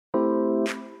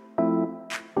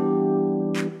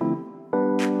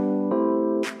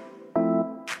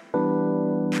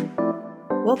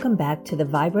Welcome back to the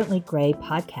Vibrantly Gray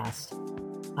podcast.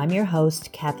 I'm your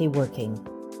host, Kathy Working.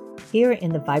 Here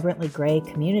in the Vibrantly Gray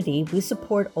community, we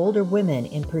support older women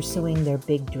in pursuing their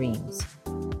big dreams.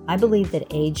 I believe that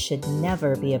age should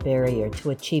never be a barrier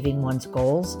to achieving one's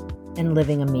goals and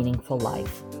living a meaningful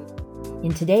life.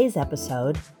 In today's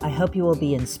episode, I hope you will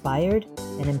be inspired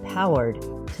and empowered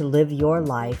to live your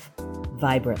life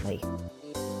vibrantly.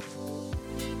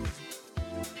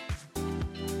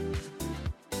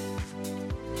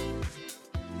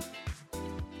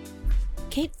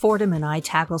 Kate Fordham and I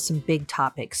tackle some big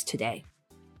topics today.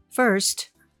 First,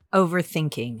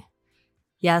 overthinking.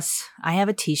 Yes, I have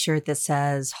a t-shirt that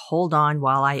says, "Hold on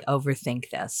while I overthink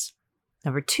this."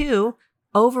 Number 2,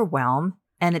 overwhelm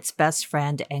and its best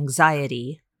friend,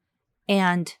 anxiety.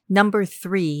 And number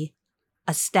 3,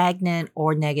 a stagnant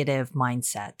or negative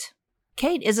mindset.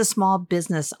 Kate is a small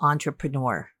business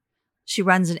entrepreneur. She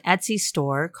runs an Etsy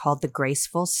store called the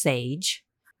Graceful Sage.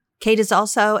 Kate is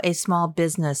also a small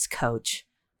business coach,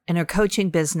 and her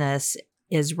coaching business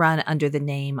is run under the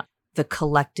name The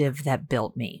Collective That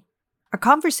Built Me. Our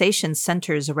conversation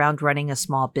centers around running a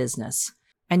small business.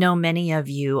 I know many of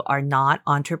you are not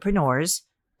entrepreneurs,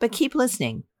 but keep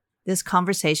listening. This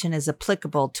conversation is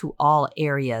applicable to all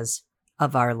areas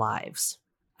of our lives.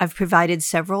 I've provided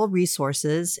several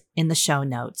resources in the show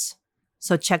notes,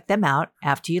 so check them out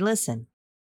after you listen.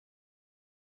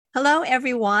 Hello,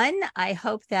 everyone. I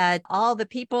hope that all the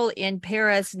people in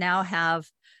Paris now have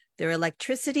their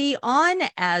electricity on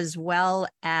as well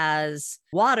as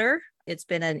water. It's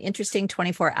been an interesting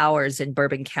 24 hours in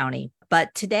Bourbon County.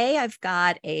 But today I've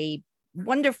got a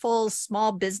wonderful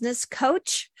small business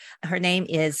coach. Her name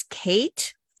is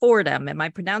Kate Fordham. Am I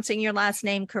pronouncing your last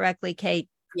name correctly, Kate?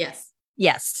 Yes.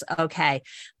 Yes. Okay.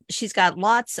 She's got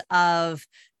lots of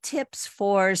tips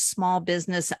for small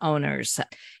business owners.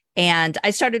 And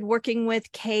I started working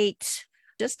with Kate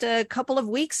just a couple of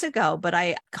weeks ago, but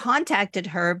I contacted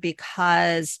her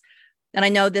because, and I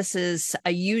know this is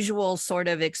a usual sort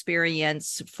of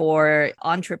experience for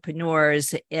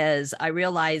entrepreneurs, is I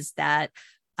realized that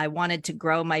I wanted to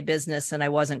grow my business and I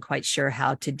wasn't quite sure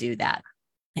how to do that.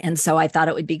 And so I thought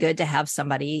it would be good to have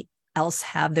somebody else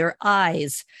have their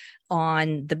eyes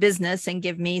on the business and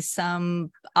give me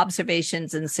some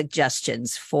observations and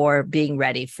suggestions for being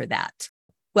ready for that.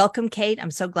 Welcome, Kate.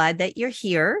 I'm so glad that you're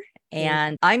here.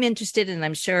 And I'm interested, and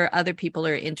I'm sure other people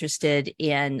are interested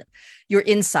in your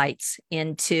insights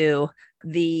into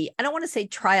I don't want to say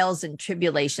trials and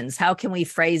tribulations. How can we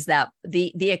phrase that?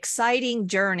 The exciting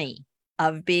journey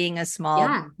of being a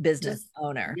small business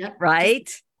owner, right?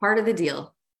 Part of the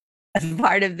deal.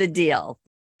 Part of the deal.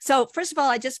 So first of all,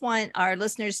 I just want our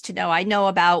listeners to know, I know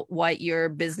about what your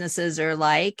businesses are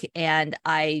like, and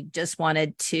I just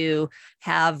wanted to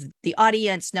have the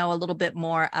audience know a little bit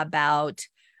more about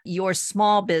your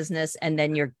small business and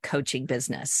then your coaching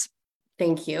business.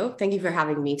 Thank you. Thank you for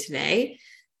having me today.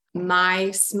 My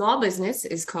small business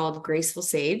is called Graceful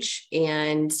Sage,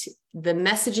 and the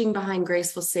messaging behind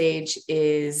Graceful Sage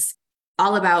is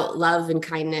all about love and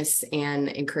kindness and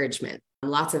encouragement.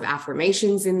 Lots of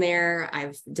affirmations in there.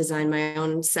 I've designed my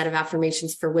own set of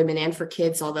affirmations for women and for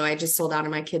kids, although I just sold out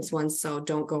of my kids' ones, so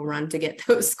don't go run to get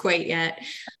those quite yet.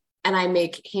 And I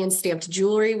make hand-stamped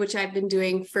jewelry, which I've been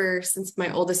doing since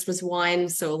my oldest was 1,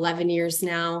 so 11 years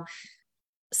now.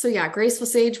 So yeah, Graceful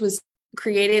Sage was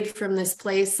created from this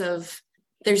place of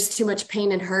there's too much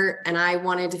pain and hurt, and I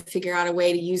wanted to figure out a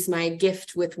way to use my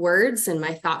gift with words and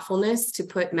my thoughtfulness to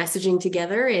put messaging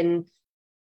together and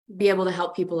be able to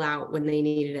help people out when they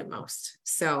needed it most.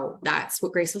 So that's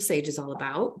what Graceful Sage is all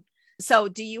about. So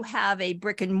do you have a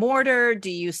brick and mortar?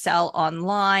 Do you sell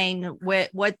online?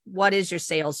 What is your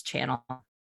sales channel?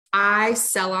 I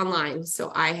sell online.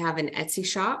 So I have an Etsy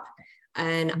shop,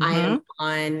 and I am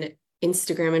on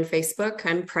Instagram and Facebook.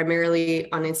 I'm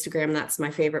primarily on Instagram. That's my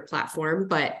favorite platform.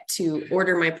 But to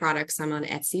order my products, I'm on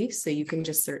Etsy. So you can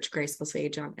just search Graceful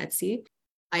Sage on Etsy.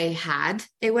 I had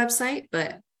a website,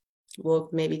 but we'll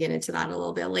maybe get into that a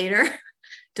little bit later.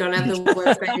 Don't have the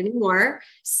website anymore.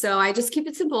 So I just keep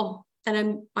it simple, and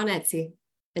I'm on Etsy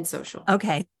and social.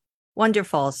 Okay,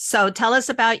 wonderful. So tell us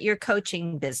about your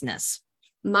coaching business.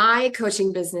 My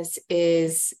coaching business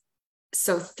is,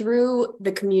 so through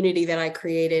the community that I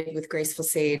created with Graceful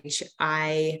Sage,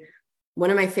 one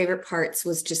of my favorite parts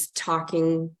was just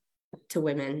talking to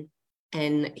women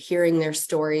and hearing their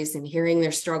stories and hearing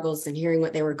their struggles and hearing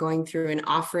what they were going through and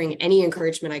offering any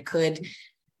encouragement I could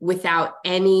without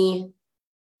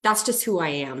that's just who I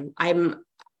am. I'm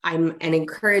an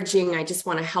encouraging, I just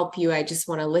want to help you. I just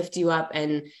want to lift you up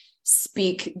and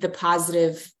speak the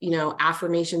positive,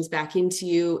 affirmations back into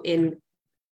you in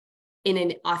in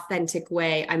an authentic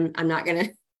way. I'm not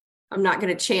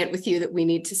gonna chant with you that we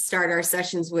need to start our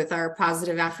sessions with our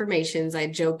positive affirmations. I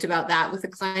joked about that with a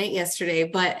client yesterday,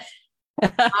 but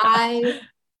I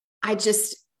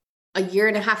just, a year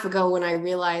and a half ago, when I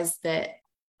realized that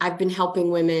I've been helping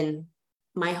women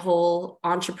my whole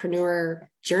entrepreneur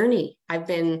journey, I've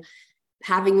been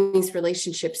having these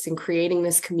relationships and creating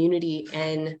this community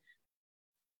and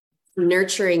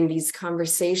nurturing these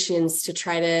conversations to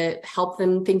try to help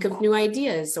them think of new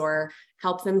ideas or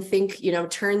help them think,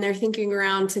 turn their thinking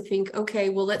around to think, okay,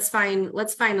 well, let's find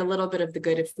a little bit of the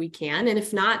good if we can. And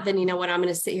if not, then you know what, I'm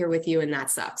going to sit here with you and that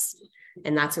sucks.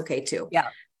 And that's okay too. Yeah.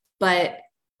 But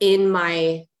in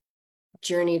my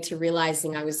journey to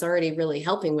realizing I was already really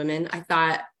helping women, I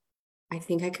thought, I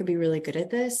think I could be really good at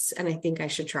this and I think I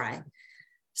should try.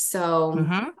 So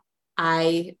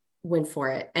I went for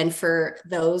it. And for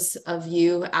those of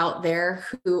you out there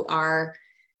who are,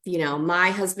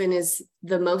 my husband is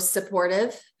the most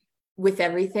supportive with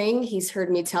everything. He's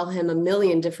heard me tell him a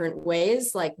million different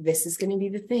ways, like, this is going to be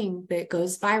the thing that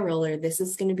goes viral, or this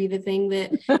is going to be the thing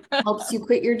that helps you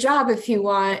quit your job if you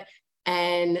want.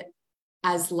 And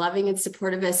as loving and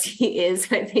supportive as he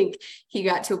is, I think he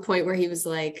got to a point where he was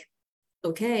like,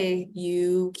 okay,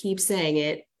 you keep saying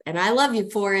it and I love you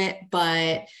for it.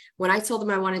 But when I told him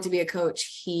I wanted to be a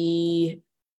coach, he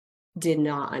did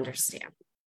not understand.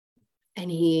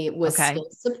 And he was still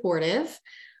supportive,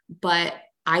 but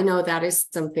I know that is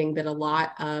something that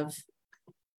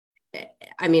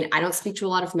I don't speak to a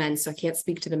lot of men, so I can't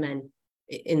speak to the men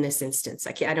in this instance.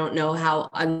 I don't know how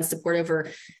unsupportive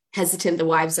or hesitant the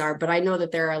wives are, but I know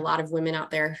that there are a lot of women out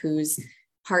there whose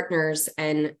partners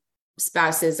and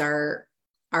spouses are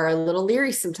a little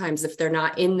leery sometimes if they're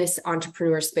not in this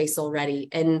entrepreneur space already.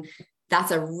 And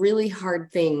that's a really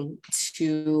hard thing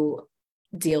to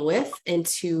deal with and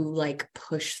to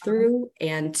push through.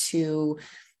 And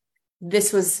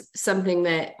this was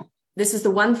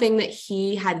the one thing that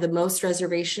he had the most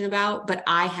reservation about, but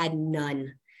I had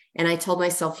none. And I told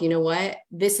myself, you know what,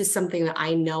 this is something that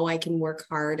I know I can work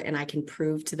hard and I can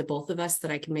prove to the both of us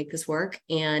that I can make this work.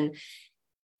 And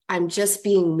I'm just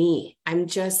being me. I'm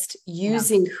just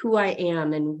using who I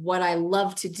am and what I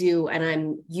love to do. And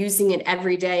I'm using it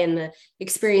every day in the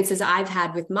experiences I've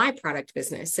had with my product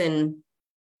business. And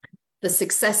the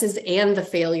successes and the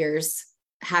failures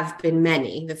have been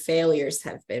many. The failures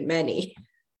have been many.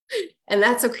 And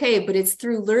that's okay. But it's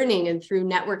through learning and through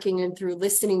networking and through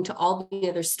listening to all the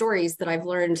other stories that I've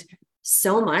learned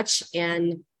so much.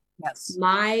 And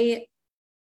my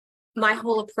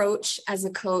whole approach as a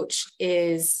coach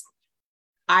is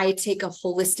I take a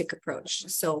holistic approach.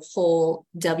 So whole,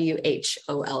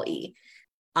 WHOLE.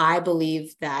 I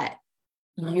believe that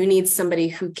you need somebody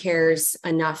who cares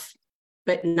enough,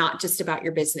 but not just about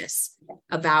your business,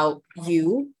 about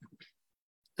you,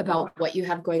 about what you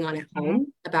have going on at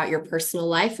home, about your personal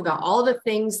life, about all the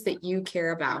things that you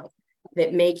care about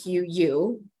that make you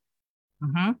you.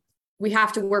 We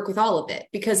have to work with all of it,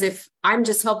 because if I'm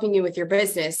just helping you with your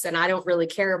business and I don't really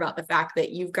care about the fact that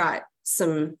you've got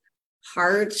some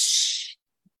hard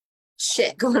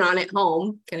shit going on at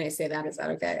home. Can I say that? Is that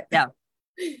okay? Yeah.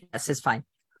 Yes, it's fine.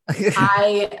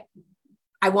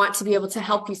 I want to be able to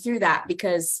help you through that,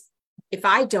 because if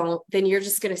I don't, then you're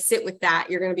just going to sit with that.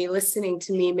 You're going to be listening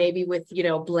to me maybe with,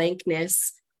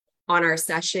 blankness on our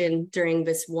session during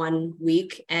this 1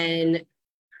 week. And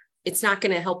it's not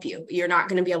going to help you. You're not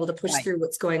going to be able to push through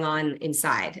what's going on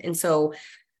inside. And so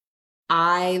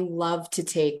I love to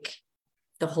take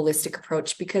the holistic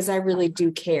approach because I really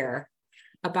do care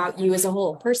about you as a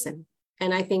whole person.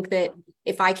 And I think that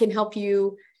if I can help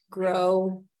you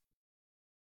grow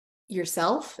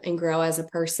yourself and grow as a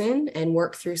person and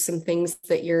work through some things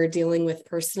that you're dealing with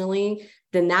personally,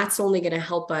 then that's only going to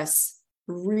help us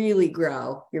really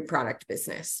grow your product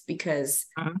business, because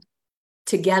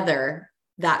together,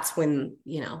 that's when,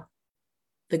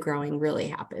 the growing really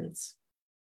happens.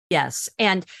 Yes.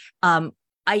 And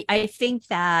I think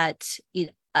that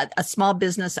a small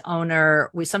business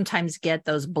owner, we sometimes get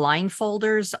those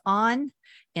blindfolders on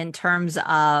in terms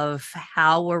of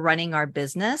how we're running our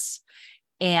business.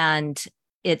 And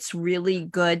it's really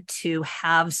good to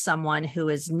have someone who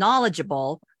is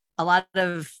knowledgeable. A lot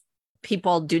of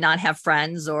people do not have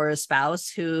friends or a spouse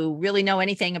who really know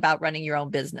anything about running your own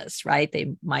business, right?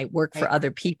 They might work for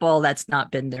other people. That's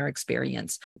not been their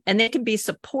experience. And they can be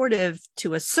supportive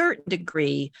to a certain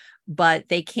degree, but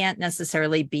they can't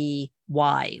necessarily be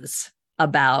wise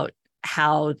about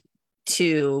how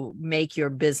to make your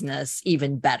business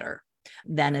even better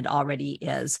than it already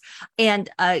is. And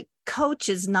a coach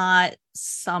is not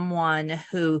someone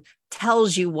who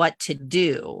tells you what to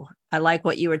do. I like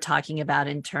what you were talking about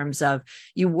in terms of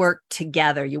you work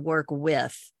together, you work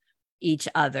with each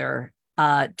other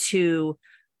to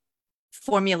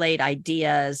formulate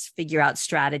ideas, figure out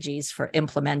strategies for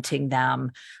implementing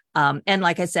them. And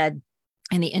like I said,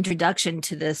 in the introduction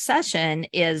to this session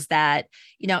is that,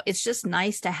 it's just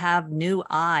nice to have new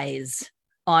eyes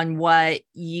on what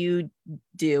you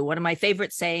do. One of my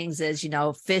favorite sayings is,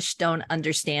 fish don't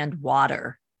understand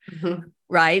water. Mm-hmm.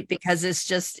 Right? Because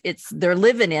they're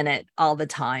living in it all the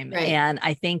time. Right. And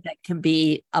I think that can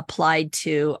be applied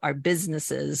to our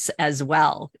businesses as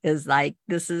well, is like,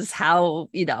 this is how,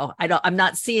 I'm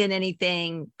not seeing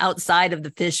anything outside of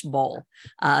the fish bowl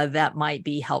that might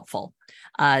be helpful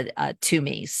to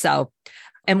me. So,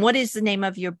 and what is the name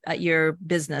of your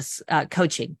business,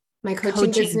 coaching? My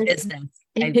coaching business.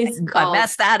 I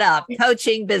messed that up.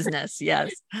 Coaching business.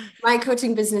 Yes. My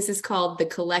coaching business is called The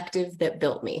Collective That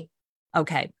Built Me.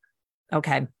 Okay.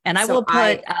 And I will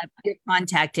put your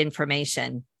contact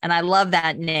information. And I love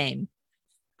that name.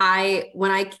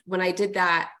 When I did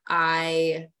that,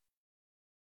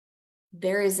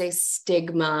 there is a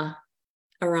stigma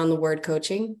around the word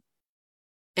coaching.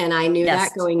 And I knew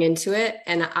that going into it.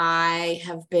 And I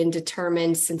have been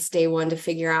determined since day one to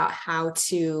figure out how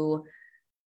to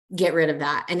get rid of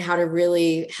that and how to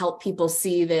really help people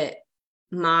see that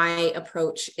my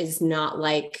approach is not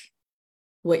like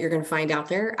what you're going to find out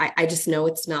there. I just know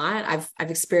it's not.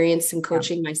 I've experienced some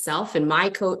coaching myself, and my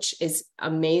coach is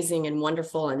amazing and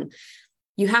wonderful. And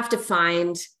you have to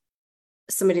find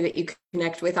somebody that you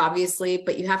connect with, obviously,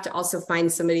 but you have to also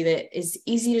find somebody that is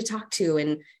easy to talk to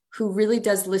and who really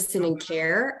does listen and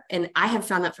care. And I have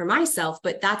found that for myself,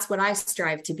 but that's what I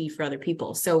strive to be for other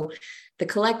people. So the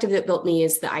collective that built me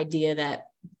is the idea that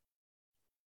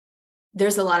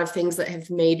there's a lot of things that have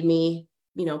made me,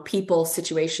 people,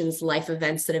 situations, life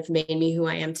events that have made me who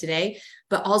I am today.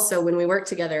 But also when we work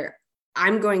together,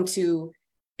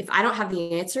 if I don't have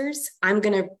the answers, I'm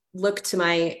going to look to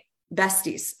my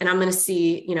besties and I'm going to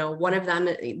see, one of them,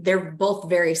 they're both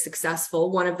very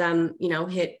successful. One of them,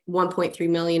 hit 1.3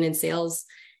 million in sales.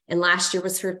 And last year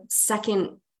was her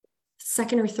second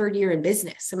or third year in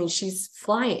business. I mean, she's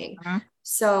flying. Uh-huh.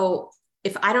 So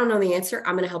if I don't know the answer,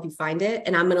 I'm going to help you find it.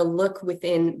 And I'm going to look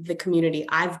within the community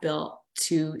I've built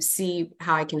to see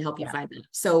how I can help you find it.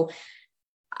 So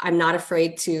I'm not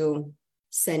afraid to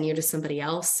send you to somebody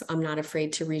else. I'm not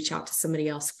afraid to reach out to somebody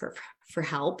else for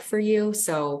help for you.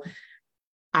 So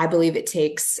I believe it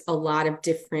takes a lot of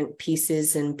different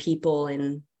pieces and people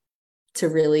and to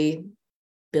really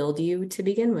build you to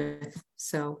begin with.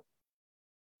 So.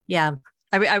 Yeah,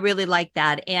 I really like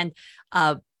that. And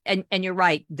you're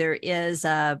right. There is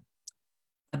a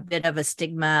bit of a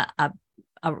stigma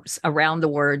around the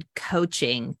word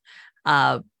coaching.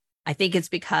 I think it's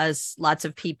because lots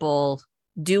of people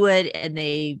do it and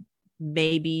they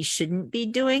maybe shouldn't be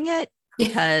doing it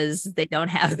because they don't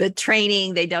have the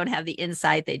training, they don't have the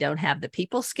insight, they don't have the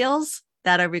people skills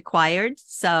that are required.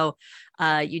 So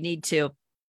you need to,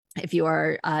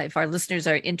 if our listeners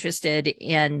are interested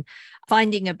in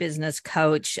finding a business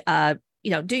coach,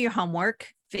 do your homework.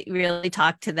 Really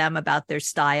talk to them about their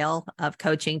style of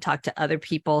coaching, talk to other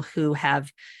people who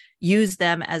have used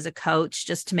them as a coach,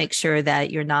 just to make sure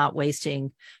that you're not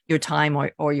wasting your time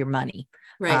or your money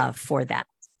for that.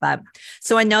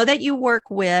 So I know that you work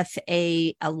with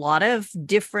a lot of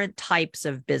different types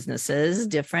of businesses,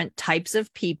 different types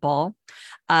of people.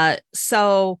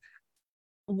 So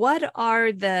what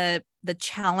are the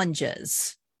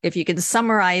challenges? If you can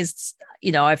summarize,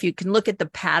 if you can look at the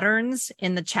patterns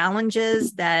in the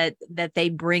challenges that they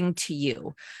bring to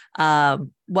you,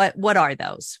 what are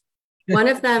those? One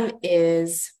of them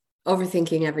is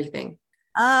overthinking everything.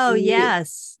 Oh,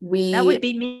 yes. That would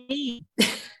be me.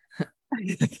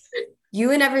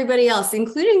 You and everybody else,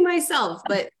 including myself.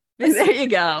 But there you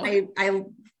go. I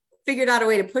figured out a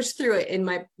way to push through it in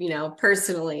my,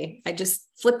 personally. I just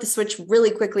flipped the switch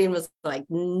really quickly and was like,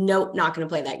 nope, not going to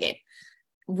play that game.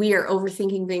 We are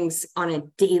overthinking things on a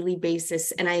daily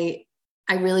basis. And I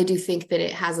really do think that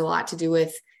it has a lot to do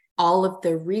with all of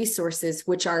the resources,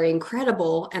 which are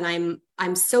incredible. And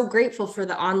I'm so grateful for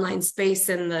the online space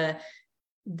and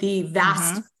the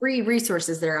vast free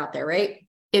resources that are out there, right?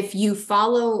 If you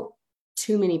follow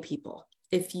too many people,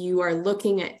 if you are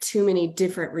looking at too many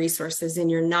different resources and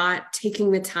you're not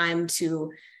taking the time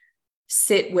to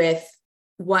sit with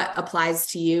what applies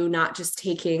to you, not just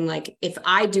taking, like, if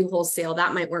I do wholesale,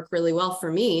 that might work really well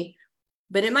for me,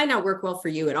 but it might not work well for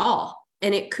you at all.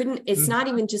 And it's not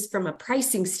even just from a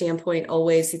pricing standpoint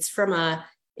always, it's from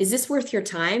is this worth your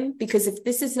time? Because if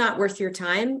this is not worth your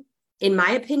time, in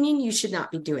my opinion, you should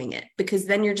not be doing it, because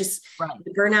then you're just, Right.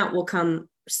 the burnout will come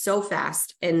so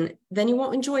fast and then you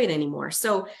won't enjoy it anymore.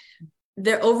 So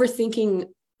the overthinking,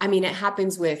 I mean, it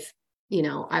happens with,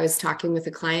 I was talking with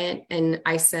a client and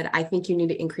I said, I think you need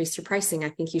to increase your pricing. I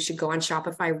think you should go on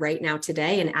Shopify right now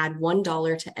today and add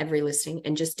 $1 to every listing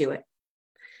and just do it.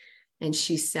 And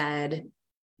she said,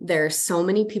 there are so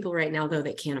many people right now, though,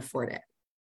 that can't afford it.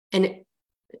 And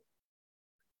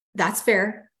that's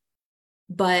fair.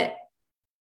 But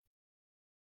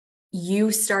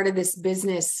you started this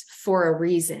business for a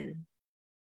reason.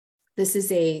 This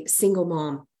is a single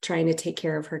mom trying to take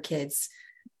care of her kids.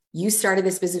 You started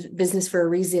this business for a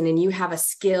reason, and you have a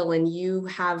skill and you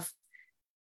have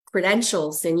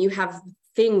credentials and you have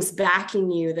things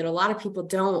backing you that a lot of people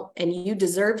don't, and you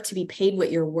deserve to be paid what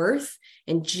you're worth.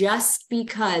 And just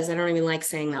because, I don't even like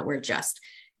saying that word,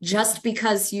 just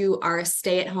because you are a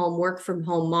stay-at-home, work from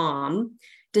home mom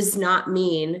does not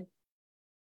mean,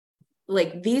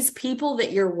 like, these people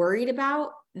that you're worried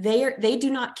about, they do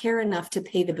not care enough to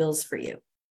pay the bills for you.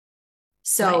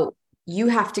 So right. You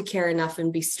have to care enough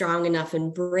and be strong enough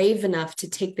and brave enough to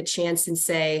take the chance and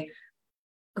say,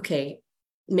 okay,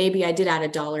 maybe I did add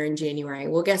 $1 in January.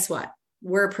 Well, guess what?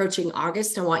 We're approaching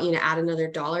August. I want you to add another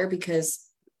 $1 because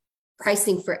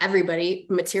pricing for everybody,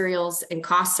 materials and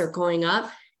costs are going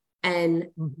up. And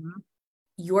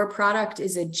your product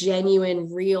is a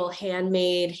genuine, real,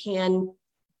 handmade, hand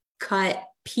cut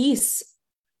piece.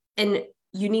 And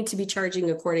you need to be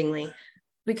charging accordingly,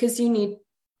 because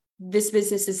this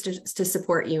business is to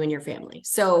support you and your family.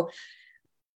 So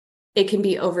it can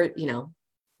be over,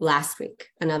 last week,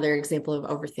 another example of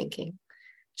overthinking.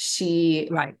 She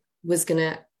was going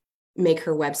to make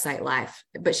her website live,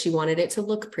 but she wanted it to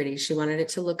look pretty. She wanted it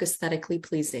to look aesthetically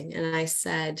pleasing. And I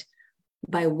said,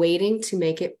 by waiting to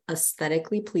make it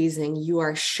aesthetically pleasing, you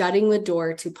are shutting the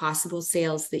door to possible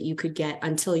sales that you could get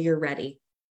until you're ready.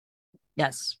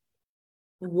 Yes.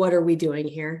 What are we doing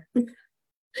here?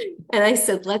 And I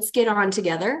said, let's get on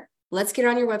together. Let's get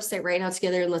on your website right now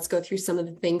together. And let's go through some of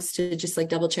the things to just like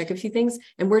double check a few things.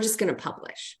 And we're just going to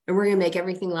publish and we're going to make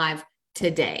everything live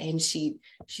today. And she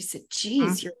said,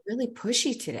 geez, you're really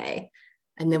pushy today.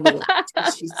 And then we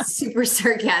laughed. She's super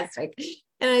sarcastic.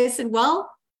 And I said, well,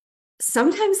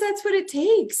 sometimes that's what it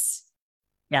takes.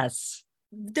 Yes.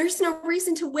 There's no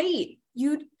reason to wait.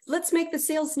 Let's make the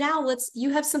sales now.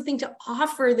 You have something to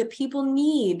offer that people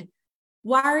need.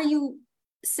 Why are you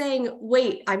saying,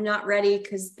 wait, I'm not ready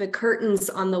because the curtains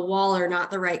on the wall are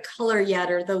not the right color yet,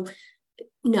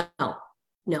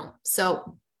 no.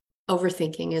 So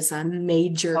overthinking is a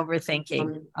major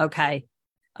overthinking. Okay.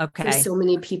 For so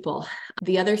many people.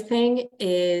 The other thing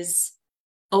is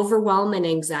overwhelm and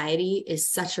anxiety is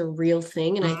such a real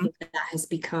thing. And I think that has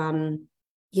become,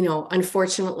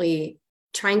 unfortunately,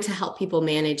 trying to help people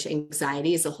manage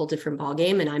anxiety is a whole different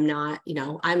ballgame. And I'm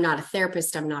not a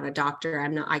therapist. I'm not a doctor.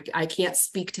 I can't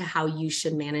speak to how you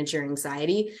should manage your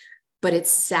anxiety, but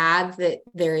it's sad that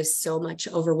there is so much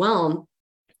overwhelm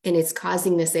and it's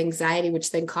causing this anxiety,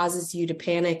 which then causes you to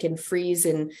panic and freeze.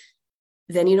 And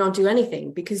then you don't do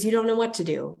anything because you don't know what to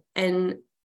do. And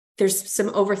there's some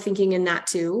overthinking in that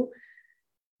too,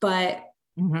 but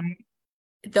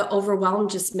the overwhelm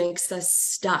just makes us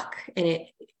stuck, and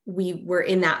we're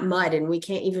in that mud and we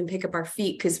can't even pick up our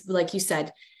feet because, like you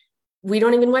said, we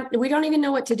don't even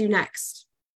know what to do next.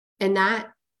 And that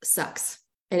sucks.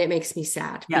 And it makes me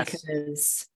sad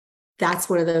because that's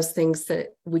one of those things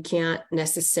that we can't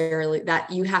necessarily,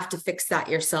 that you have to fix that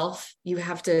yourself. You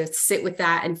have to sit with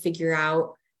that and figure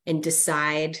out and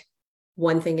decide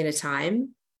one thing at a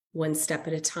time, one step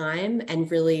at a time.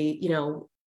 And really,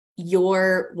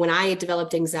 when I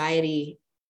developed anxiety,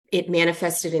 it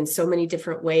manifested in so many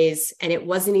different ways. And it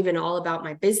wasn't even all about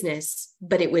my business,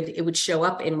 but it would show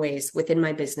up in ways within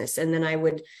my business. And then I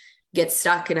would get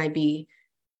stuck and I'd be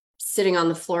sitting on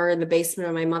the floor in the basement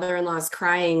of my mother-in-law's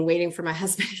crying, waiting for my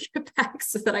husband to get back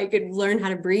so that I could learn how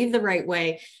to breathe the right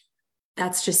way.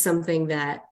 That's just something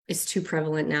that is too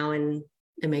prevalent now. And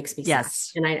it makes me sad.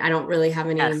 And I don't really have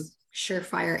any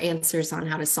surefire answers on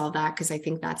how to solve that, because I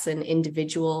think that's an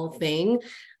individual thing.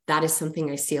 That is something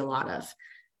I see a lot of.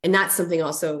 And that's something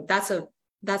also, that's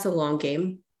a long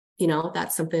game.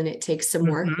 That's something that takes some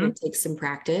work and it takes some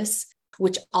practice,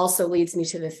 which also leads me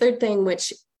to the third thing,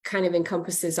 which kind of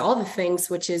encompasses all the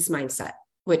things, which is mindset,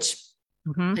 which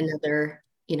another,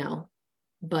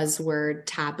 buzzword,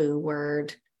 taboo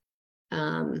word.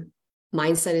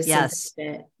 Mindset is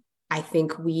something that I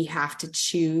think we have to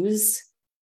choose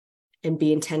and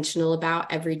be intentional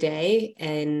about every day.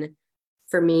 And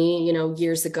for me,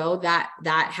 years ago, that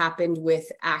happened with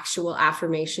actual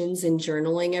affirmations and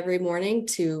journaling every morning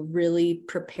to really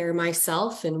prepare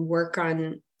myself and work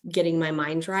on getting my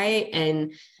mind right.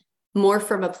 And more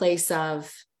from a place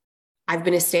of, I've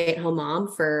been a stay-at-home mom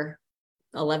for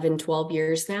 11, 12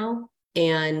 years now.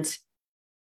 And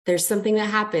there's something that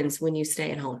happens when you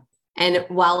stay at home. And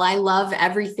while I love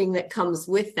everything that comes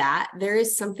with that, there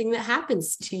is something that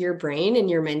happens to your brain and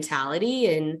your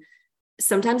mentality. And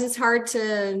sometimes it's hard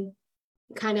to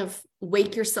kind of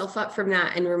wake yourself up from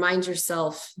that and remind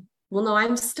yourself, well,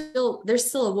 no, there's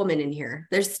still a woman in here.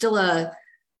 There's still a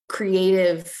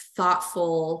creative,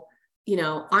 thoughtful,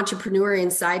 entrepreneur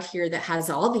inside here that has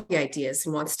all the ideas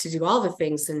and wants to do all the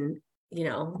things. And,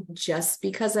 just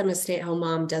because I'm a stay-at-home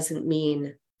mom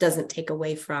doesn't take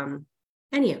away from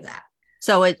any of that.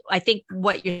 So I think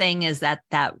what you're saying is that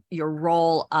your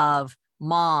role of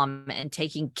mom and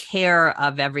taking care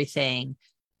of everything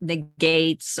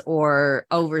negates or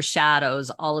overshadows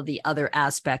all of the other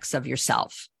aspects of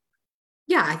yourself.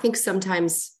 Yeah, I think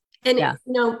sometimes, and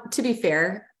to be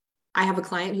fair, I have a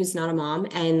client who's not a mom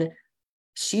and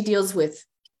she deals with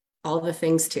all the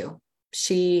things too.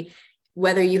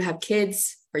 Whether you have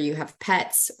kids or you have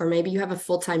pets, or maybe you have a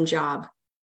full-time job,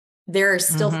 there are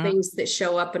still things that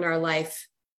show up in our life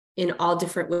in all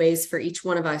different ways for each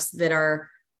one of us that are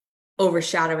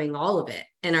overshadowing all of it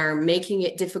and are making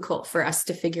it difficult for us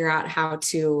to figure out how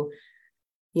to,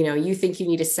 you think you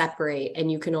need to separate and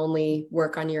you can only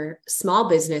work on your small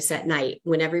business at night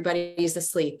when everybody's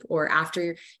asleep or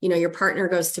after, your partner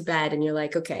goes to bed and you're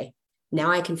like, okay, now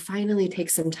I can finally take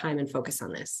some time and focus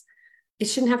on this. It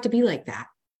shouldn't have to be like that.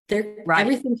 Right.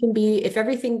 Everything can be, if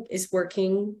everything is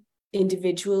working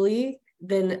individually,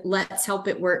 then let's help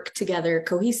it work together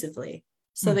cohesively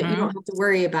so that you don't have to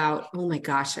worry about, oh my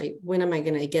gosh, when am I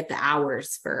going to get the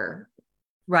hours for?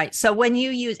 Right. So when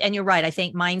you use, and you're right, I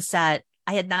think mindset,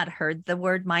 I had not heard the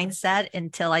word mindset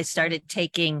until I started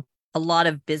taking a lot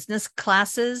of business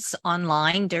classes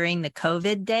online during the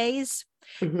COVID days.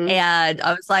 And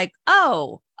I was like,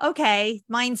 oh, okay,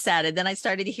 mindset. And then I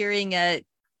started hearing it,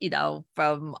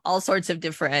 from all sorts of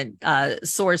different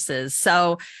sources.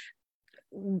 So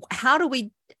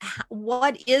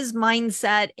what is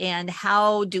mindset and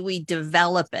how do we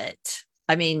develop it?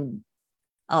 I mean,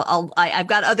 I've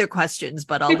got other questions,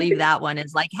 but I'll leave that one.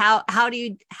 Is like, how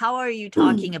are you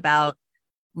talking about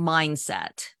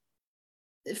mindset?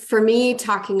 For me,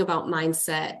 talking about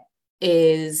mindset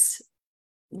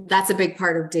that's a big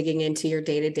part of digging into your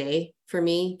day-to-day for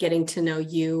me, getting to know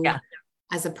you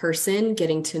as a person,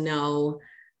 getting to know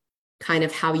kind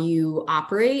of how you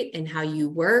operate and how you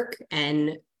work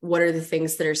and what are the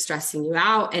things that are stressing you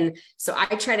out. And so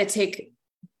I try to take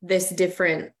this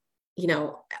different,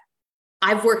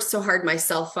 I've worked so hard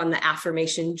myself on the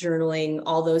affirmation journaling,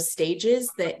 all those stages,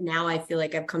 that now I feel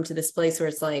like I've come to this place where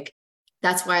it's like,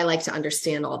 that's why I like to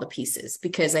understand all the pieces,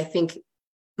 because I think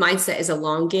mindset is a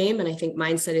long game. And I think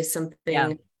mindset is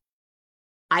something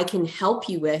I can help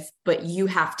you with, but you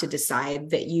have to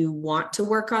decide that you want to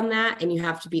work on that. And you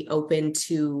have to be open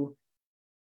to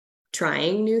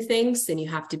trying new things. And you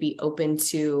have to be open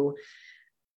to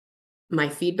my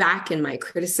feedback and my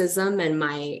criticism and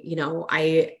my,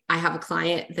 I have a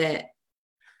client that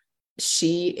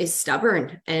she is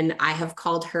stubborn and I have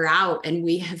called her out, and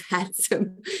we have had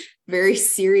some very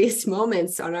serious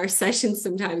moments on our sessions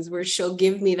sometimes where she'll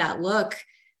give me that look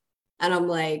and I'm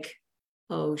like,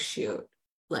 oh shoot,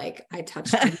 like I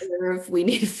touched a nerve. We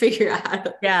need to figure out how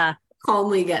to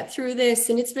calmly get through this.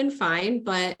 And it's been fine,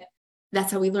 but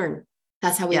that's how we learn.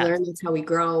 That's how we learn. That's how we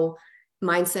grow.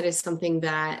 Mindset is something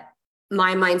that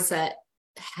my mindset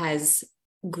has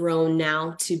grown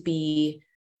now to be,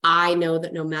 I know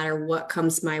that no matter what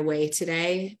comes my way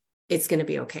today, it's going to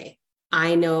be okay.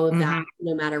 I know that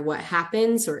no matter what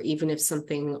happens, or even if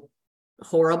something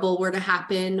horrible were to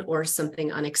happen or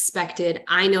something unexpected,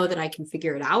 I know that I can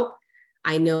figure it out.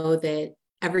 I know that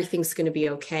everything's going to be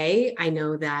okay. I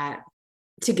know that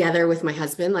together with my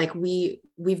husband, like we've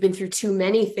been through too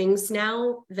many things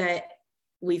now that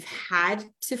we've had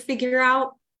to figure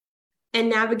out and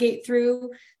navigate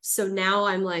through. So now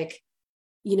I'm like,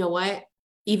 you know what?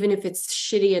 Even if it's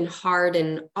shitty and hard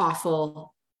and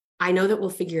awful, I know that we'll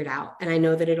figure it out and I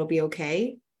know that it'll be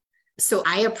okay. So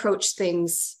I approach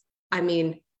things, I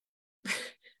mean,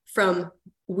 from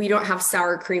we don't have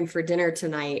sour cream for dinner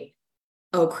tonight.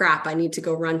 Oh crap, I need to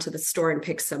go run to the store and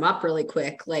pick some up really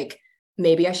quick. Like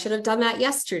maybe I should have done that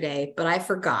yesterday, but I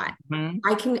forgot.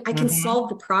 I can solve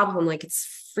the problem. Like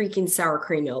it's freaking sour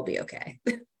cream. It'll be okay.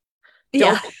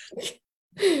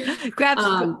 Grab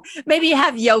maybe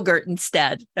have yogurt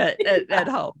instead at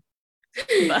home.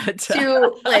 but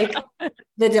to like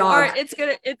the or dog.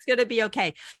 it's gonna be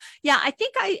okay. Yeah, I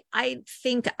think I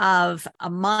think of a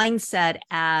mindset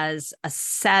as a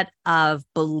set of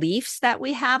beliefs that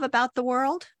we have about the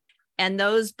world. And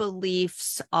those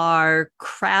beliefs are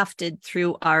crafted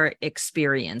through our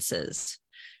experiences.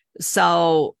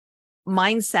 So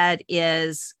mindset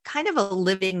is kind of a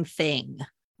living thing,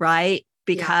 right? Yeah.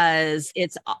 Because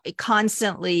it's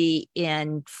constantly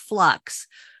in flux.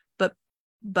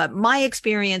 But my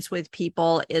experience with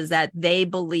people is that they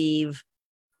believe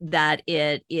that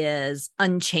it is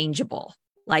unchangeable.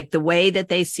 Like the way that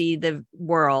they see the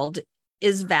world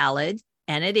is valid,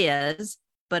 and it is,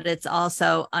 but it's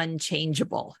also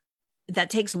unchangeable. That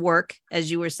takes work,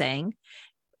 as you were saying.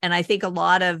 And I think a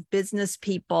lot of business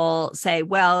people say,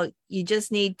 well, you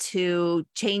just need to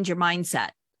change your mindset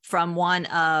from one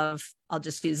of, I'll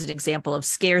just use an example of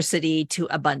scarcity to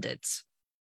abundance,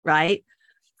 right?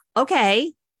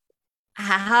 Okay,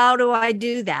 how do I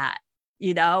do that?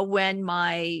 When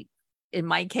in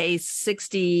my case,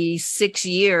 66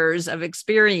 years of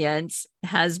experience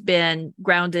has been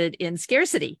grounded in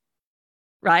scarcity,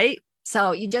 right?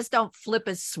 So you just don't flip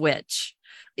a switch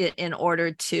in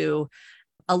order to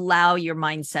allow your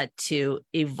mindset to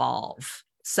evolve.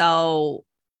 So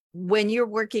when you're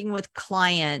working with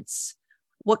clients,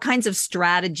 what kinds of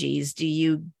strategies do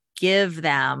you give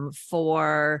them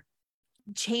for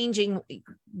changing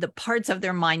the parts of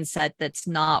their mindset that's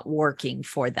not working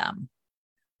for them?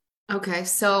 Okay.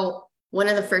 So one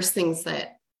of the first things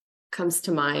that comes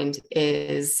to mind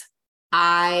is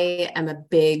I am a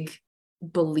big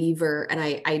believer, and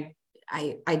I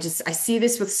see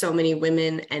this with so many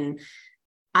women, and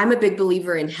I'm a big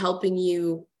believer in helping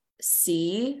you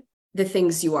see the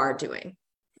things you are doing.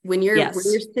 When you're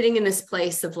sitting in this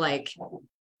place of like,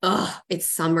 oh, it's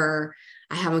summer,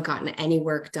 I haven't gotten any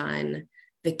work done.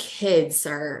 The kids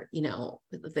are,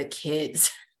 the kids.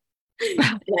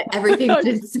 Everything's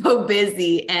been so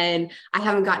busy and I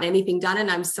haven't gotten anything done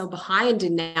and I'm so behind,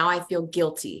 and now I feel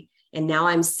guilty. And now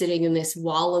I'm sitting in this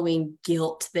wallowing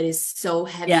guilt that is so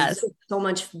heavy. Yes. So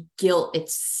much guilt.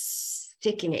 It's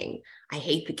sickening. I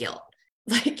hate the guilt.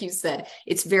 Like you said,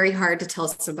 it's very hard to tell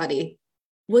somebody,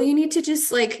 well, you need to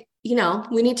just we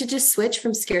need to just switch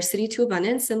from scarcity to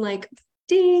abundance, and like,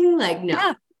 ding, like, no.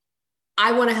 Yeah.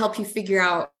 I want to help you figure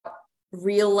out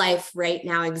real life right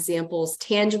now examples,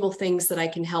 tangible things that I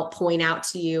can help point out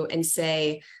to you and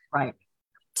say, right,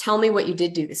 tell me what you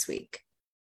did do this week.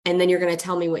 And then you're going to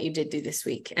tell me what you did do this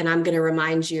week. And I'm going to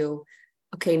remind you,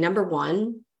 okay, number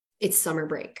one, it's summer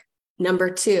break.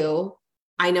 Number two,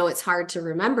 I know it's hard to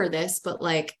remember this, but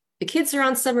like the kids are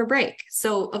on summer break.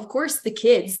 So of course the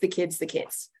kids,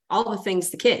 all the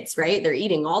things, the kids, right? They're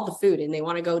eating all the food and they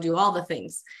want to go do all the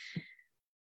things.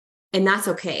 And that's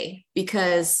okay,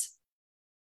 because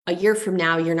a year from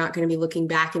now, you're not going to be looking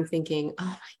back and thinking, oh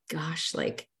my gosh,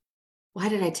 like, why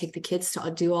did I take the kids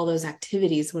to do all those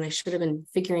activities when I should have been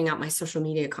figuring out my social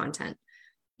media content?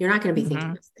 You're not going to be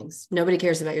thinking those things. Nobody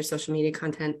cares about your social media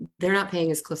content. They're not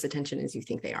paying as close attention as you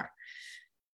think they are.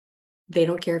 They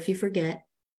don't care if you forget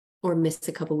or miss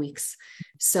a couple weeks.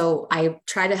 So I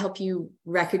try to help you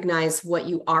recognize what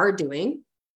you are doing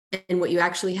and what you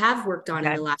actually have worked on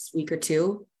in the last week or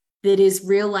two that is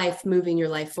real life, moving your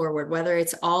life forward, whether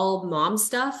it's all mom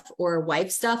stuff or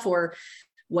wife stuff or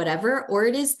whatever,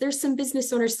 or there's some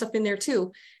business owner stuff in there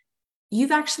too.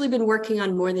 You've actually been working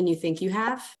on more than you think you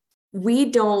have. We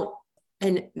don't,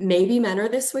 and maybe men are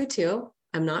this way too.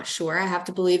 I'm not sure. I have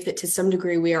to believe that to some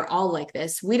degree we are all like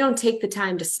this. We don't take the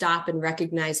time to stop and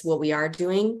recognize what we are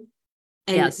doing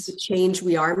and the change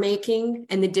we are making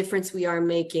and the difference we are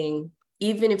making,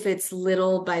 even if it's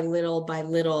little by little by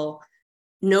little.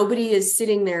 Nobody is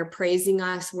sitting there praising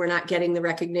us. We're not getting the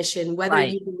recognition, whether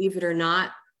you believe it or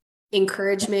not.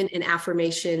 Encouragement and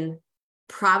affirmation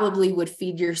probably would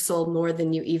feed your soul more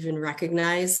than you even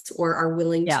recognize or are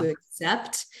willing to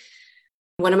accept.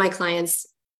 One of my clients,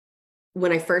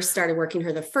 when I first started working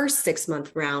her the first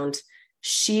 6-month round,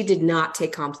 she did not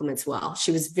take compliments well.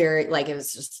 She was very it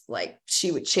was just like,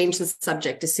 she would change the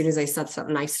subject as soon as I said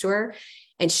something nice to her.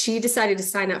 And she decided to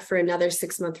sign up for another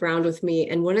 6-month round with me.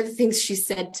 And one of the things she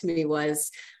said to me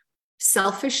was,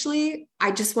 selfishly, I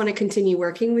just want to continue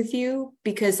working with you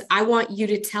because I want you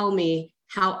to tell me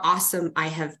how awesome I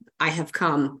have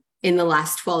come in the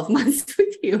last 12 months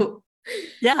with you.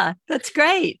 Yeah, that's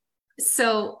great.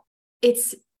 So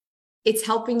it's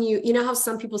helping you. You know how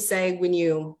some people say when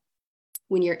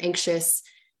you're anxious,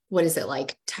 what is it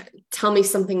like? Tell me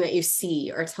something that you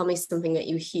see, or tell me something that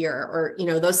you hear, or,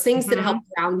 those things that help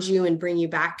ground you and bring you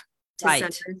back to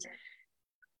center.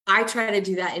 I try to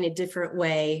do that in a different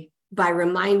way by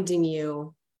reminding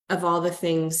you of all the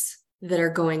things that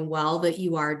are going well, that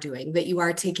you are doing, that you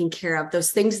are taking care of,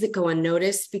 those things that go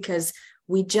unnoticed because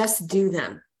we just do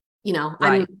them. You know,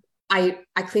 Right.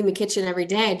 I clean the kitchen every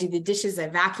day. I do the dishes, I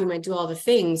vacuum, I do all the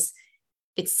things.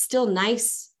 It's still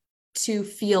nice to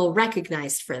feel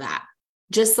recognized for that.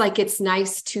 Just like it's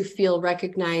nice to feel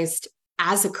recognized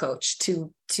as a coach,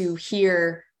 to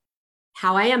hear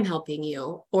how I am helping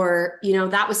you, or, you know,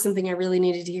 that was something I really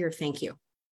needed to hear. Thank you.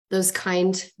 Those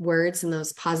kind words and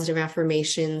those positive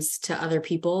affirmations to other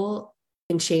people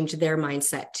can change their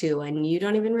mindset too. And you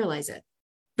don't even realize it.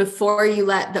 Before you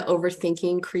let the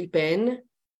overthinking creep in,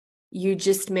 you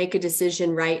just make a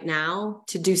decision right now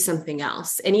to do something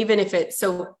else. And even if it's,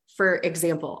 so for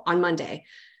example, on Monday,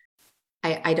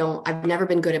 I've never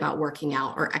been good about working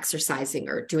out or exercising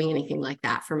or doing anything like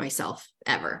that for myself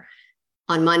ever.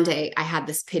 On Monday, I had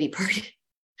this pity party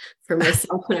for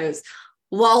myself when I was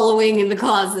wallowing in the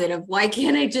closet of why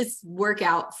can't I just work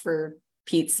out for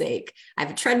Pete's sake? I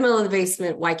have a treadmill in the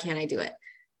basement. Why can't I do it?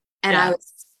 And I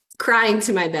was crying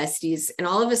to my besties. And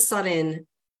all of a sudden,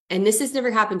 and this has never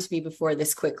happened to me before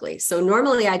this quickly. So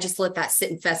normally I just let that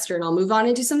sit and fester and I'll move on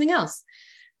and do something else.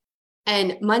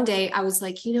 And Monday I was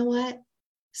like, you know what?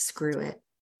 Screw it.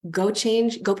 Go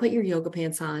put your yoga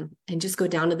pants on and just go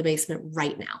down to the basement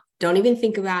right now. Don't even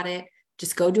think about it.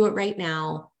 Just go do it right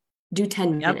now. Do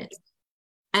 10 minutes.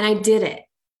 And I did it.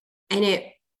 And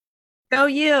Go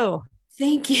you.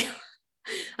 Thank you.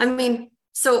 I mean,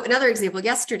 so another example,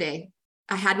 yesterday,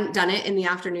 I hadn't done it in the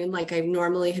afternoon like I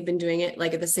normally had been doing it,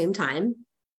 like at the same time.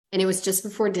 And it was just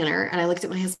before dinner. And I looked at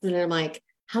my husband and I'm like,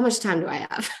 how much time do I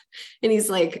have? And he's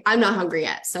like, I'm not hungry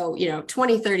yet. So,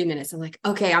 20, 30 minutes. I'm like,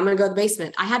 okay, I'm going to go to the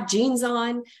basement. I had jeans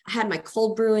on. I had my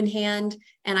cold brew in hand.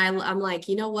 And I'm like,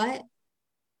 you know what?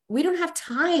 We don't have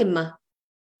time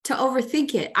to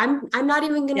overthink it. I'm not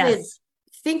even going to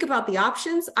think about the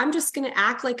options. I'm just going to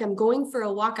act like I'm going for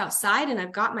a walk outside and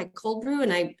I've got my cold brew,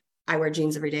 and I wear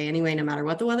jeans every day anyway, no matter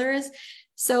what the weather is.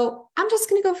 So I'm just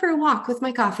going to go for a walk with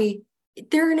my coffee.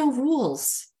 There are no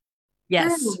rules. Yes.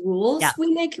 There are no rules. Yeah.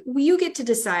 You get to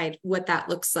decide what that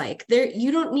looks like.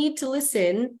 You don't need to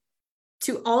listen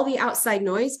to all the outside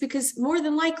noise, because more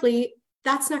than likely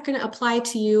that's not going to apply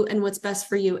to you and what's best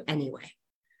for you anyway.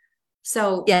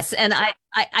 So yes. And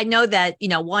I know that,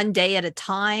 one day at a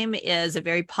time is a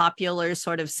very popular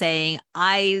sort of saying.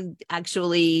 I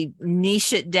actually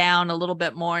niche it down a little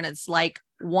bit more, and it's like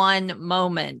one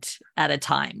moment at a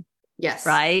time. Yes.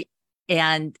 Right.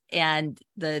 And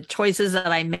the choices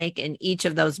that I make in each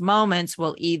of those moments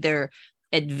will either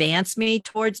advance me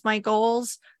towards my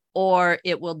goals, or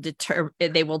they will deter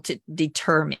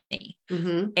me.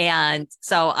 Mm-hmm. And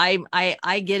so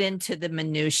I get into the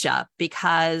minutia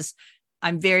because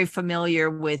I'm very familiar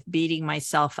with beating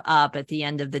myself up at the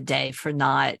end of the day for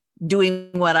not doing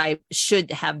what I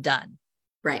should have done.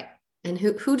 Right. And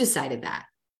who decided that?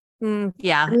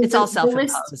 Yeah, I mean, it's all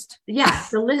self-imposed.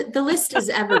 The list is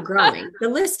ever growing. The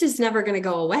list is never going to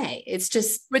go away. It's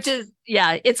just,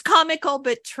 it's comical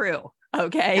but true.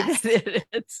 Okay. Yes.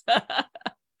 It's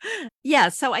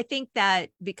so I think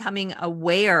that becoming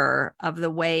aware of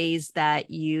the ways that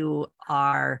you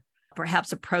are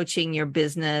perhaps approaching your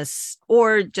business,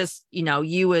 or just,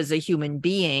 you as a human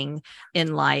being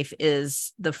in life,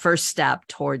 is the first step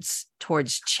towards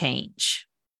change.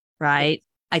 Right.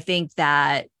 I think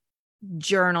that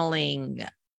journaling,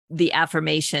 the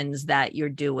affirmations that you're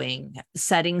doing,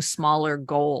 setting smaller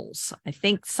goals. I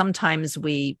think sometimes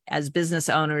we, as business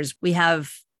owners, we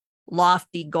have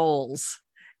lofty goals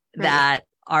that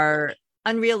are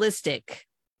unrealistic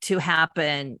to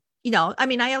happen.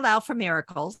 I allow for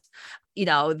miracles.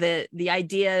 The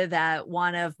idea that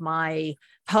one of my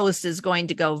posts is going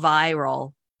to go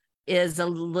viral is a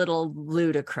little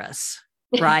ludicrous.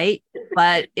 Right.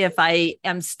 But if I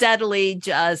am steadily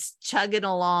just chugging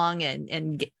along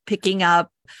and picking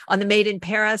up on the Made in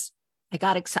Paris, I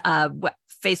got a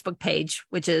Facebook page,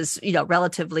 which is,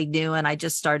 relatively new. And I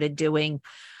just started doing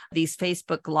these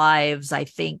Facebook Lives, I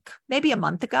think maybe a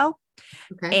month ago.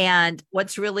 Okay. And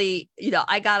what's really,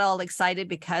 I got all excited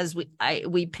because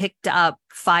we picked up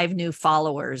 5 new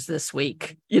followers this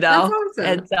week, That's awesome.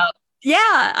 And so,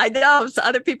 I know. So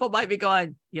other people might be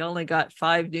going, you only got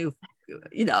 5 new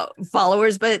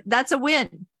followers, but that's a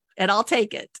win, and I'll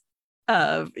take it.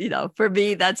 For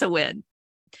me, that's a win.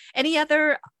 Any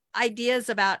other ideas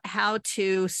about how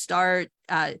to start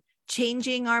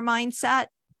changing our mindset?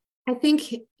 I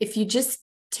think if you just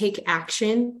take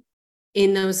action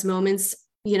in those moments,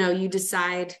 you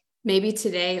decide maybe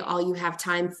today all you have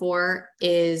time for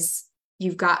is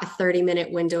you've got a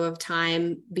 30-minute window of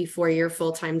time before your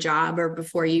full-time job, or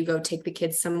before you go take the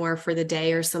kids somewhere for the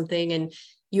day or something. And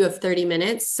you have 30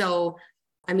 minutes. So,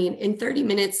 I mean, in 30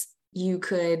 minutes, you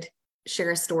could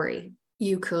share a story.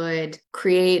 You could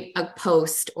create a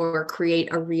post or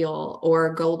create a reel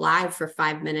or go live for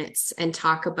 5 minutes and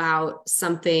talk about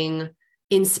something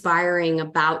inspiring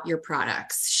about your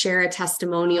products. Share a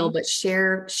testimonial, but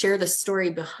share the story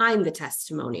behind the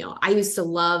testimonial. I used to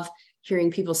love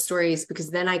hearing people's stories because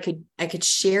then I could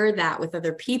share that with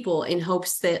other people in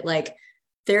hopes that like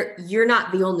you're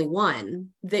not the only one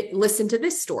that listen to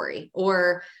this story,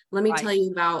 or let me tell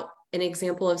you about an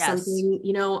example of something,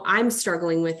 I'm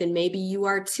struggling with, and maybe you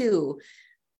are too.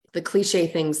 The cliche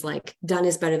things like done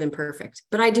is better than perfect,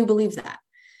 but I do believe that.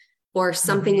 Or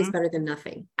something is better than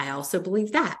nothing. I also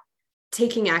believe that.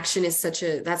 Taking action is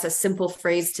that's a simple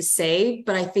phrase to say,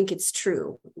 but I think it's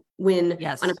true. On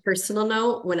a personal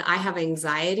note, when I have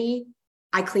anxiety,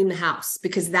 I clean the house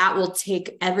because that will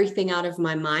take everything out of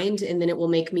my mind, and then it will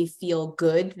make me feel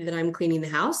good that I'm cleaning the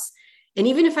house. And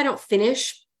even if I don't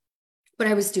finish what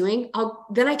I was doing,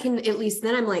 then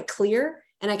I'm like clear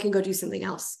and I can go do something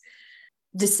else.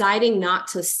 Deciding not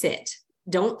to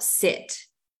don't sit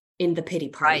in the pity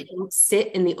party. Don't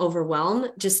sit in the overwhelm.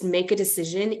 Just make a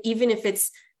decision, even if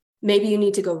it's maybe you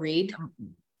need to go read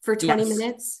for 20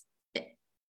 minutes.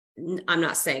 I'm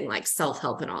not saying like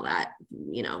self-help and all that,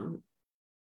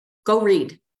 go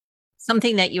read.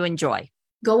 Something that you enjoy.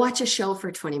 Go watch a show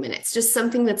for 20 minutes, just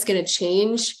something that's going to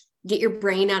change, get your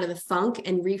brain out of the funk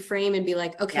and reframe and be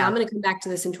like, okay, I'm going to come back to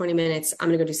this in 20 minutes. I'm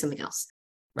going to go do something else.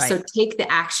 Right. So take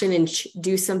the action and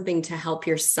do something to help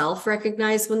yourself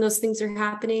recognize when those things are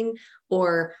happening,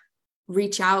 or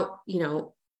reach out,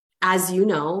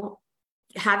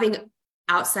 having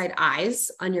outside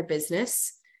eyes on your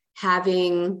business.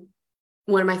 Having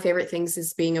one of my favorite things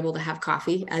is being able to have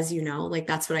coffee, as like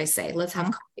that's what I say. Let's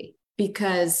have coffee,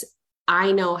 because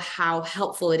I know how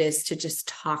helpful it is to just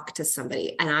talk to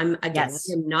somebody. And I'm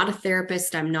not a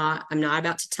therapist. I'm not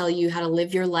about to tell you how to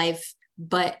live your life,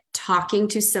 but talking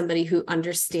to somebody who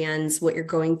understands what you're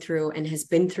going through and has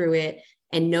been through it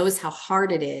and knows how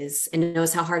hard it is and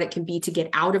knows how hard it can be to get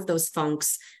out of those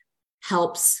funks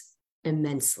helps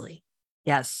immensely.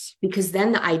 Yes. Because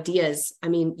then the ideas,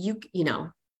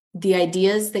 the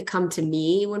ideas that come to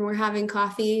me when we're having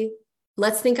coffee,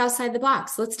 let's think outside the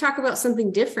box. Let's talk about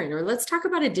something different, or let's talk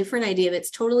about a different idea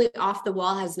that's totally off the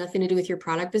wall, has nothing to do with your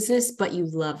product business, but you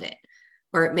love it,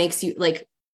 or it makes you like,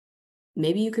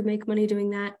 maybe you could make money doing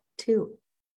that too.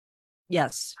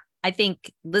 Yes. I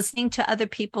think listening to other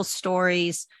people's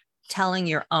stories, telling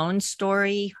your own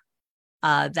story,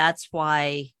 that's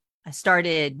why I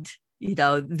started,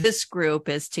 this group,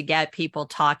 is to get people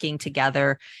talking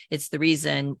together. It's the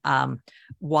reason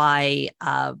why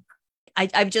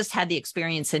I've just had the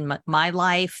experience in my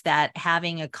life that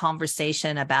having a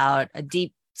conversation about a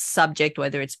deep subject,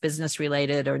 whether it's business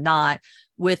related or not,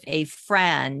 with a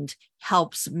friend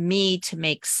helps me to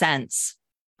make sense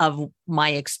of my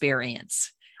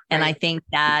experience. And I think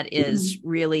that is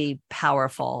really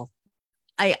powerful.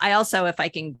 I also, if I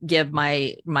can give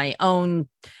my own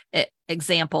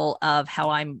example of how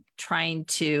I'm trying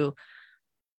to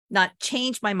not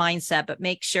change my mindset, but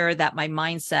make sure that my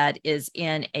mindset is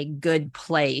in a good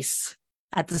place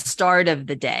at the start of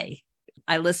the day.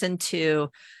 I listened to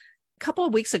a couple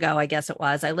of weeks ago, I guess it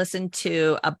was, I listened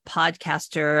to a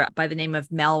podcaster by the name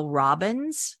of Mel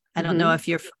Robbins. I don't know if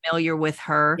you're familiar with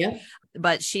her,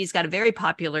 but she's got a very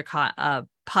popular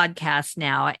podcast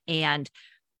now. And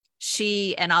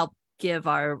I'll give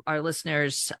our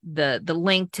listeners the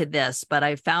link to this, but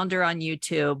I found her on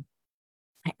YouTube,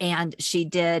 and she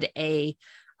did a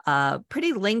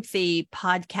pretty lengthy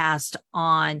podcast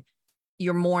on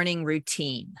your morning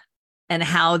routine and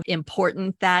how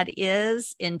important that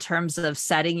is in terms of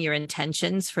setting your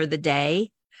intentions for the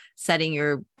day, setting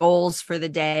your goals for the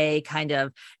day, kind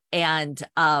of. And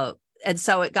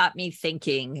so it got me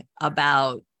thinking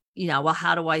about,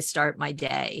 how do I start my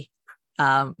day?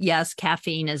 Yes,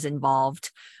 caffeine is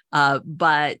involved,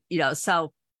 but,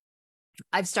 so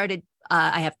I've started,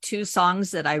 I have 2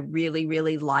 songs that I really,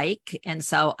 really like. And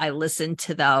so I listen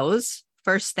to those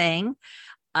first thing.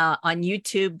 On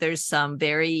YouTube, there's some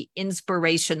very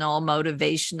inspirational,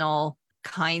 motivational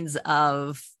kinds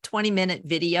of 20-minute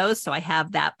videos. So I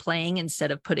have that playing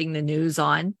instead of putting the news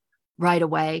on right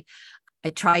away.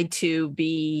 I try to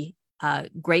be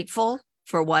grateful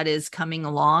for what is coming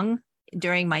along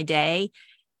during my day.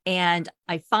 And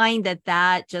I find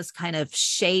that just kind of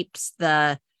shapes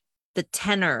the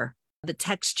tenor, the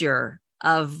texture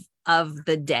of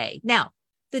the day. Now,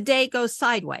 the day goes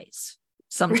sideways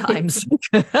sometimes.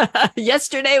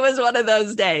 Yesterday was one of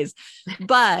those days,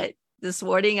 but this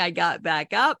morning I got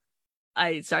back up.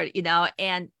 I started,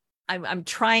 and I'm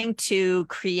trying to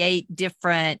create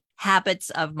different habits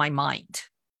of my mind,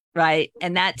 right?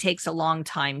 And that takes a long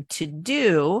time to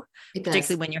do,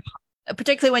 particularly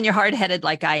when you're hard-headed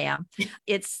like I am.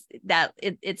 It's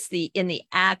in the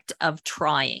act of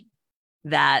trying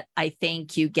that I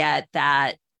think you get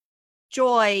that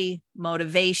joy,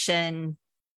 motivation,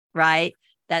 right?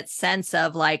 That sense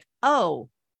of like, oh,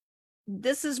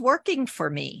 this is working for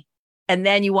me. And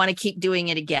then you want to keep doing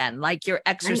it again, like you're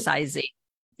exercising.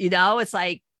 Right. It's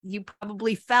like you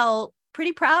probably felt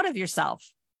pretty proud of yourself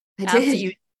after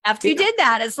you did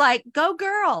that. It's like, go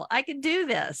girl, I can do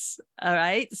this. All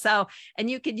right. So, and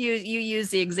you use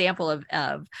the example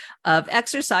of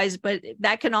exercise, but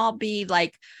that can all be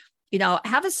like,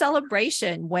 have a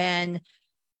celebration when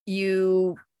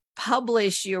you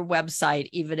publish your website,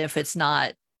 even if it's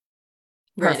not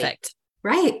perfect.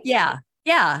 Right. Yeah.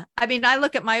 Yeah. I mean, I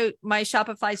look at my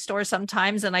Shopify store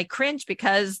sometimes and I cringe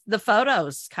because the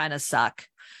photos kind of suck,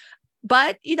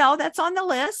 but that's on the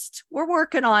list. We're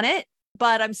working on it,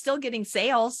 but I'm still getting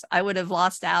sales. I would have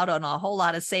lost out on a whole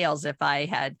lot of sales if I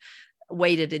had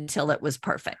waited until it was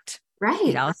perfect.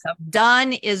 Right. So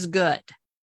done is good.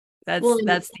 That's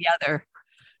the other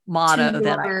motto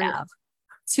that I have.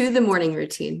 To the morning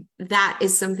routine. That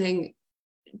is something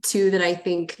too that I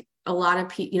think a lot of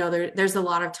people, there's a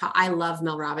lot of talk. I love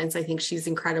Mel Robbins. I think she's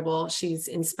incredible. She's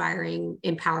inspiring,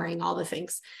 empowering, all the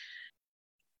things.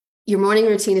 Your morning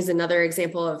routine is another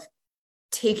example of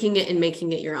taking it and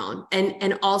making it your own.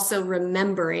 And also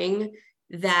remembering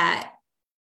that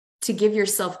to give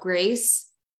yourself grace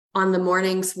on the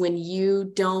mornings when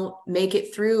you don't make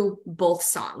it through both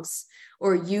songs,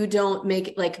 or you don't make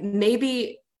it, like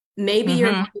maybe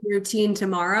your routine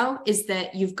tomorrow is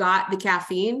that you've got the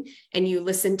caffeine and you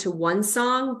listen to one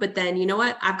song, but then you know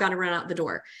what? I've got to run out the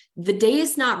door. The day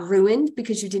is not ruined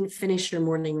because you didn't finish your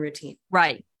morning routine.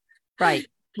 Right.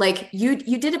 Like you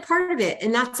did a part of it,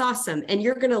 and that's awesome. And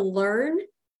you're going to learn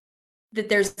that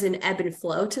there's an ebb and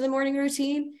flow to the morning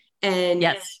routine. And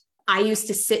yes, I used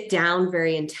to sit down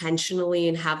very intentionally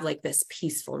and have like this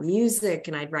peaceful music,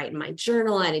 and I'd write in my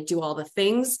journal and I'd do all the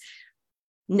things.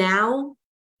 Now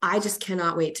I just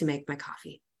cannot wait to make my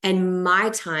coffee. And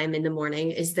my time in the morning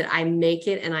is that I make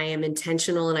it and I am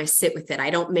intentional and I sit with it.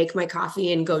 I don't make my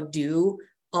coffee and go do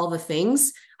all the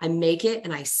things. I make it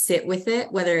and I sit with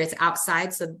it, whether it's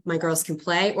outside so my girls can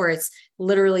play, or it's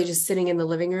literally just sitting in the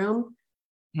living room,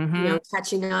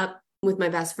 catching up with my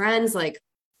best friends. Like,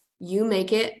 you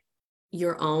make it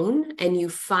your own and you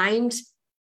find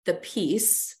the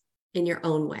peace in your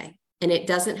own way. And it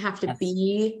doesn't have to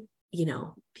be,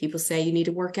 people say you need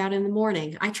to work out in the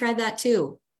morning. I tried that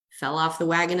too. Fell off the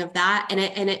wagon of that.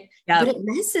 But it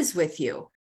messes with you.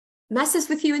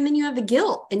 And then you have the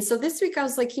guilt. And so this week I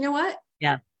was like, you know what?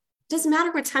 Yeah. It doesn't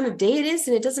matter what time of day it is.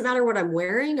 And it doesn't matter what I'm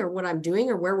wearing or what I'm doing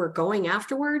or where we're going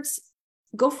afterwards.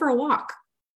 Go for a walk.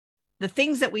 The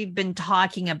things that we've been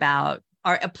talking about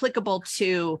are applicable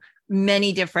to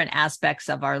many different aspects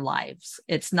of our lives.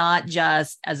 It's not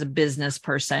just as a business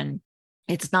person.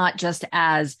 It's not just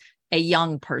as a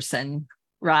young person,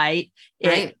 right?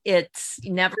 It's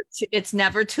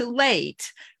never too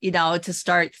late, to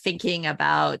start thinking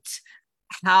about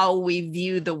how we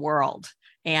view the world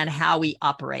and how we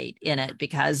operate in it,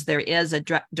 because there is a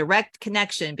direct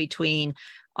connection between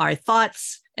our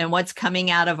thoughts and what's coming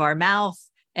out of our mouth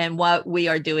and what we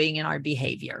are doing in our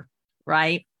behavior,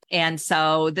 right? And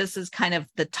so this is kind of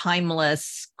the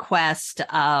timeless quest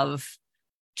of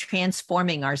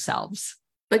transforming ourselves.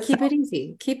 But keep it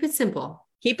easy. Keep it simple.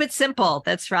 Keep it simple.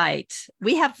 That's right.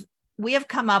 We have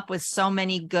come up with so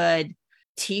many good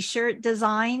t-shirt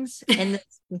designs in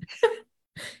this,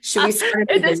 should we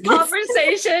start in this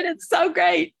conversation. It's so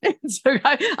great.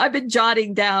 I've been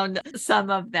jotting down some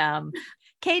of them.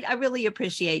 Kate, I really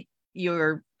appreciate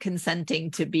your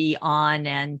consenting to be on,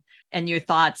 and your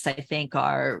thoughts, I think,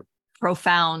 are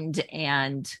profound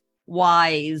and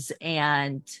wise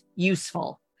and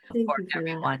useful for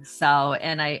everyone. So,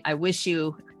 and I wish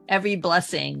you every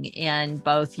blessing in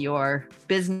both your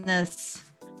business,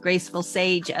 Graceful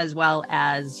Sage, as well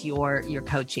as your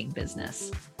coaching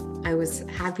business. I was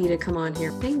happy to come on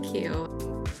here. Thank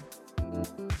you.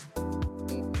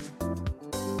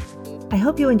 I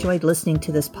hope you enjoyed listening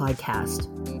to this podcast.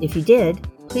 If you did,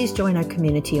 please join our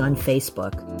community on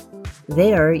Facebook.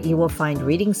 There, you will find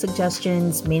reading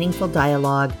suggestions, meaningful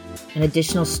dialogue, and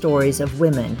additional stories of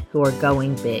women who are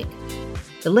going big.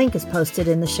 The link is posted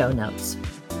in the show notes.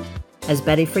 As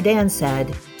Betty Friedan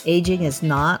said, aging is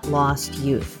not lost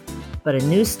youth, but a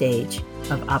new stage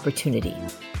of opportunity.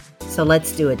 So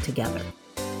let's do it together.